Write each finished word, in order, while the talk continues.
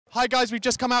Hi guys, we've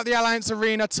just come out the Allianz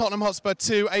Arena, Tottenham Hotspur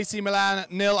 2, AC Milan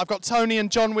 0. I've got Tony and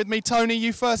John with me. Tony,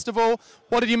 you first of all,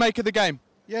 what did you make of the game?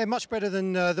 Yeah, much better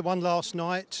than the one last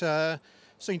night.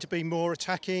 Seemed to be more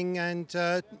attacking and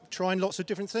trying lots of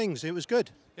different things. It was good.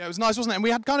 Yeah, it was nice, wasn't it? And we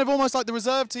had kind of almost like the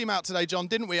reserve team out today, John,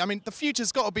 didn't we? I mean, the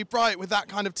future's got to be bright with that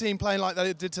kind of team playing like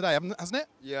they did today, hasn't it?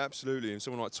 Yeah, absolutely. And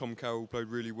someone like Tom Carroll played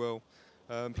really well,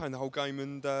 playing the whole game,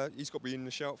 and he's got to be in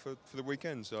the shout for the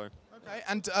weekend. So. Okay,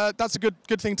 and that's a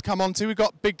good thing to come on to. We've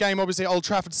got big game, obviously, at Old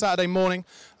Trafford Saturday morning.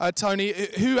 Tony,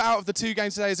 who out of the two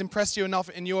games today has impressed you enough,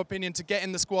 in your opinion, to get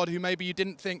in the squad who maybe you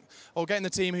didn't think, or get in the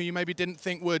team who you maybe didn't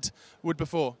think would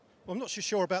before? Well, I'm not so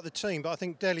sure about the team, but I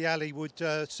think Dele Alli would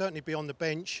certainly be on the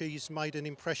bench. He's made an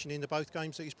impression in the both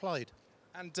games that he's played.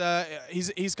 And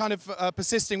he's kind of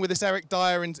persisting with this Eric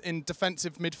Dyer in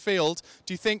defensive midfield.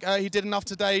 Do you think he did enough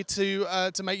today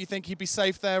to make you think he'd be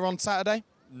safe there on Saturday?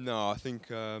 No, I think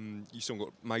you still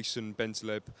got Mason,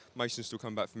 Bentaleb. Mason's still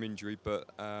coming back from injury, but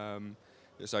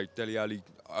so Dele Alli,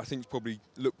 I think, probably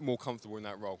looked more comfortable in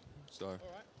that role. So. All right.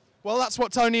 Well, that's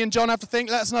what Tony and John have to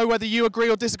think. Let us know whether you agree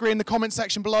or disagree in the comment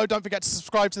section below. Don't forget to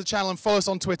subscribe to the channel and follow us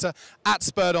on Twitter at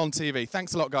Spurred On TV.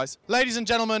 Thanks a lot, guys. Ladies and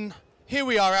gentlemen, here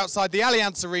we are outside the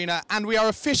Allianz Arena, and we are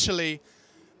officially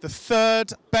the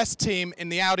third best team in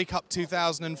the Audi Cup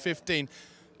 2015.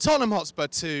 Tottenham Hotspur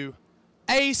 2,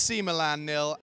 AC Milan 0,